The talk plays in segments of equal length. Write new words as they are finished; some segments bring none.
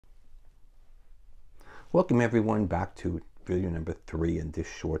Welcome everyone back to video number 3 in this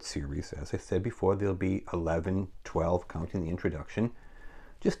short series. As I said before, there'll be 11, 12 counting the introduction.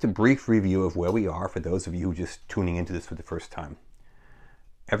 Just a brief review of where we are for those of you who are just tuning into this for the first time.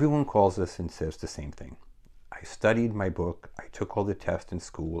 Everyone calls us and says the same thing. I studied my book, I took all the tests in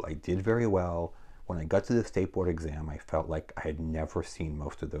school, I did very well. When I got to the state board exam, I felt like I had never seen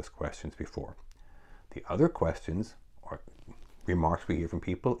most of those questions before. The other questions or remarks we hear from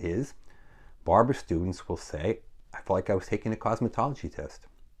people is, Barber students will say, I felt like I was taking a cosmetology test.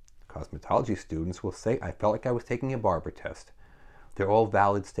 Cosmetology students will say, I felt like I was taking a Barber test. They're all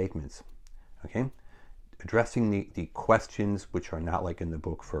valid statements. Okay? Addressing the questions which are not like in the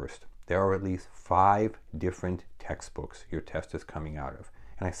book first. There are at least 5 different textbooks your test is coming out of.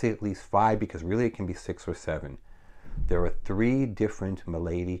 And I say at least 5 because really it can be 6 or 7. There are 3 different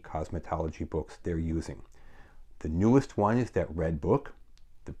Milady cosmetology books they're using. The newest one is that red book.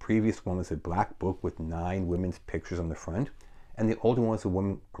 The previous one was a black book with 9 women's pictures on the front, and the older one was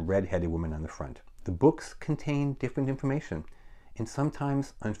a red-headed woman on the front. The books contain different information, and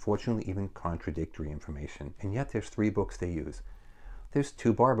sometimes, unfortunately, even contradictory information, and yet there's 3 books they use. There's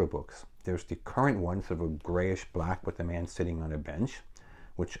 2 Barber books. There's the current one, sort of a grayish-black with a man sitting on a bench,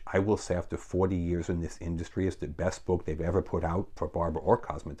 which I will say after 40 years in this industry is the best book they've ever put out for Barber or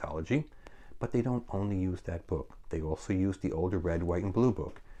cosmetology. But they don't only use that book. They also use the older red, white, and blue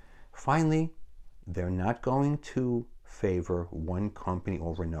book. Finally, they're not going to favor one company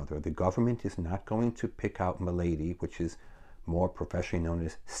over another. The government is not going to pick out Milady, which is more professionally known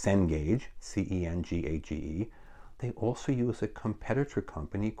as Cengage, C-E-N-G-A-G-E. They also use a competitor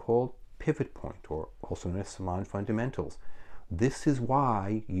company called Pivot Point, or also known as Salon Fundamentals. This is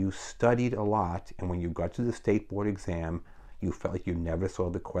why you studied a lot, and when you got to the state board exam, you felt like you never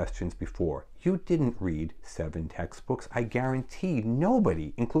saw the questions before. You didn't read 7 textbooks. I guarantee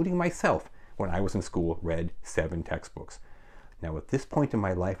nobody, including myself, when I was in school, read 7 textbooks. Now, at this point in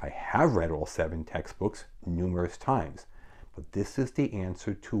my life, I have read all 7 textbooks numerous times. But this is the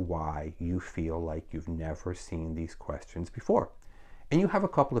answer to why you feel like you've never seen these questions before. And you have a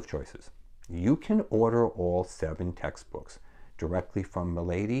couple of choices. You can order all 7 textbooks directly from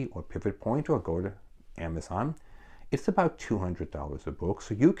Milady or Pivot Point, or go to Amazon. It's about $200 a book,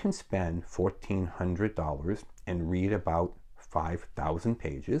 so you can spend $1,400 and read about 5,000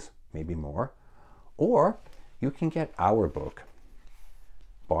 pages, maybe more. Or you can get our book,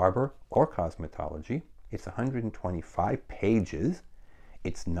 Barber or Cosmetology. It's 125 pages.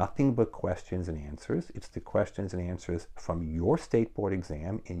 It's nothing but questions and answers. It's the questions and answers from your state board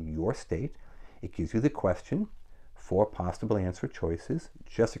exam in your state. It gives you the question, 4 possible answer choices,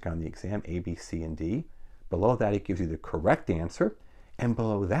 just like on the exam, A, B, C, and D. Below that, it gives you the correct answer, and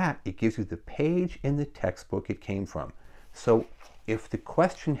below that, it gives you the page in the textbook it came from. So if the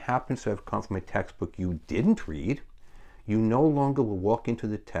question happens to have come from a textbook you didn't read, you no longer will walk into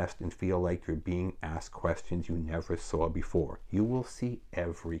the test and feel like you're being asked questions you never saw before. You will see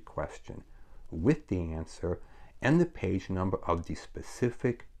every question with the answer and the page number of the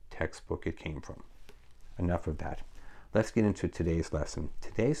specific textbook it came from. Enough of that. Let's get into today's lesson.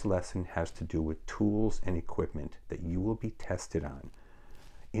 Today's lesson has to do with tools and equipment that you will be tested on.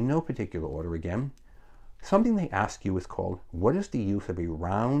 In no particular order again, something they ask you is called, what is the use of a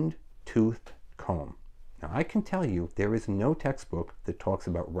round-toothed comb? Now I can tell you there is no textbook that talks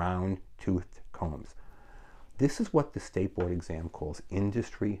about round-toothed combs. This is what the state board exam calls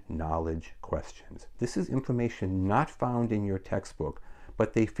industry knowledge questions. This is information not found in your textbook,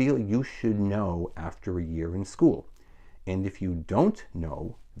 but they feel you should know after a year in school. And if you don't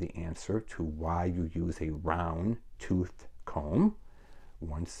know the answer to why you use a round-toothed comb,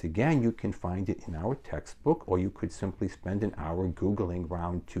 once again, you can find it in our textbook, or you could simply spend an hour Googling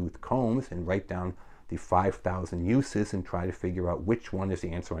round-toothed combs and write down the 5,000 uses and try to figure out which one is the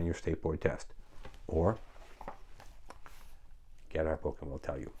answer on your state board test. Or get our book and we'll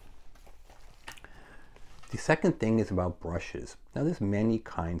tell you. The second thing is about brushes. Now there's many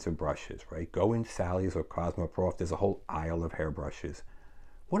kinds of brushes, right? Go in Sally's or Cosmoprof, there's a whole aisle of hairbrushes.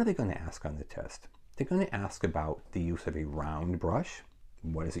 What are they going to ask on the test? They're going to ask about the use of a round brush.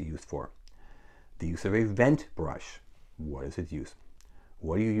 What is it used for? The use of a vent brush. What is it used?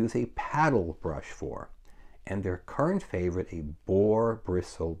 What do you use a paddle brush for? And their current favorite, a boar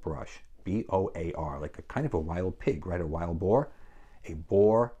bristle brush. B-O-A-R, like a kind of a wild pig, right? A wild boar. A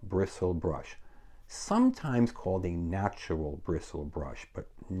boar bristle brush. Sometimes called a natural bristle brush, but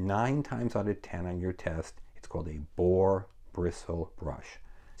 9 times out of 10 on your test, it's called a boar bristle brush.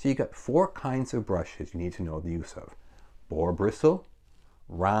 So you got 4 kinds of brushes you need to know the use of. Boar bristle,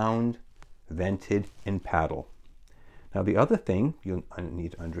 round, vented, and paddle. Now the other thing you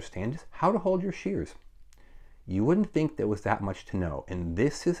need to understand is how to hold your shears. You wouldn't think there was that much to know. And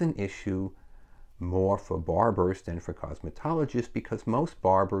this is an issue more for barbers than for cosmetologists, because most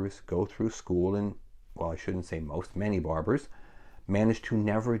barbers go through school and, well, I shouldn't say most, many barbers manage to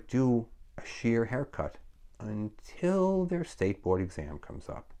never do a shear haircut until their state board exam comes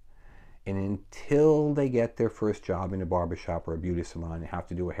up. And until they get their first job in a barbershop or a beauty salon and have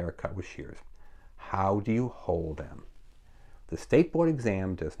to do a haircut with shears. How do you hold them? The state board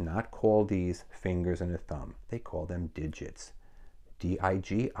exam does not call these fingers and a thumb. They call them digits.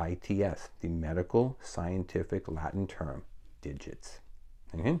 D-I-G-I-T-S, the medical scientific Latin term, digits.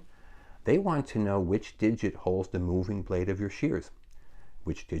 Okay? They want to know which digit holds the moving blade of your shears,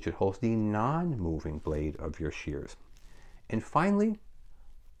 which digit holds the non-moving blade of your shears. And finally,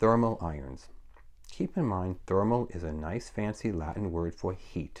 thermal irons. Keep in mind, thermal is a nice fancy Latin word for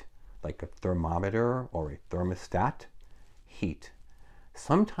heat, like a thermometer or a thermostat, heat.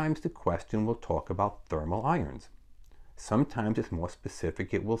 Sometimes the question will talk about thermal irons. Sometimes it's more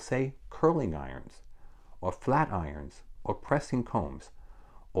specific. It will say curling irons, or flat irons, or pressing combs.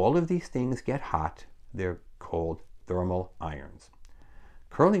 All of these things get hot. They're called thermal irons.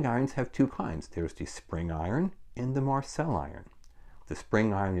 Curling irons have two kinds. There's the spring iron and the Marcel iron. The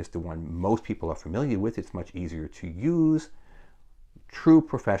spring iron is the one most people are familiar with. It's much easier to use. True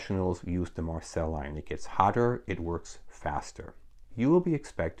professionals use the Marcel iron. It gets hotter, it works faster. You will be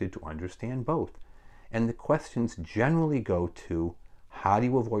expected to understand both. And the questions generally go to how do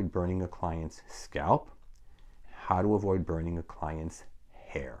you avoid burning a client's scalp? How to avoid burning a client's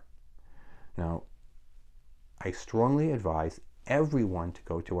hair. Now, I strongly advise everyone to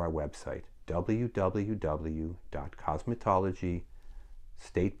go to our website,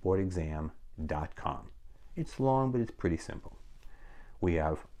 www.cosmetologystateboardexam.com. It's long, but it's pretty simple. We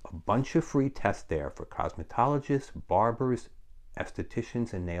have a bunch of free tests there for cosmetologists, barbers,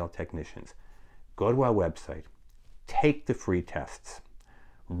 estheticians, and nail technicians. Go to our website, take the free tests,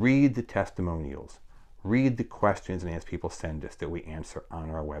 read the testimonials, read the questions and answers people send us that we answer on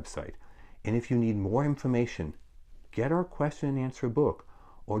our website. And if you need more information, get our question and answer book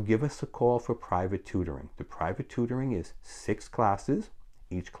or give us a call for private tutoring. The private tutoring is 6 classes.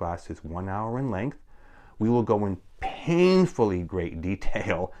 Each class is 1 hour in length. We will go in painfully great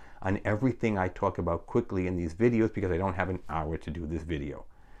detail on everything I talk about quickly in these videos because I don't have an hour to do this video.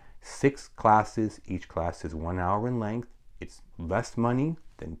 6 classes, each class is 1 hour in length. It's less money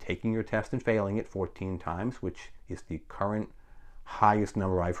than taking your test and failing it 14 times, which is the current highest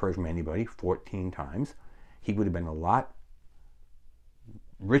number I've heard from anybody, 14 times. He would have been a lot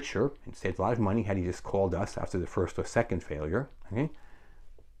richer and saved a lot of money had he just called us after the first or second failure. Okay?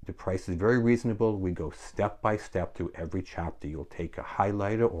 The price is very reasonable. We go step by step through every chapter. You'll take a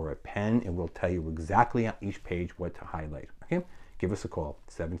highlighter or a pen and we'll tell you exactly on each page what to highlight. Okay? Give us a call,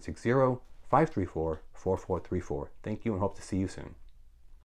 760-534-4434. Thank you and hope to see you soon.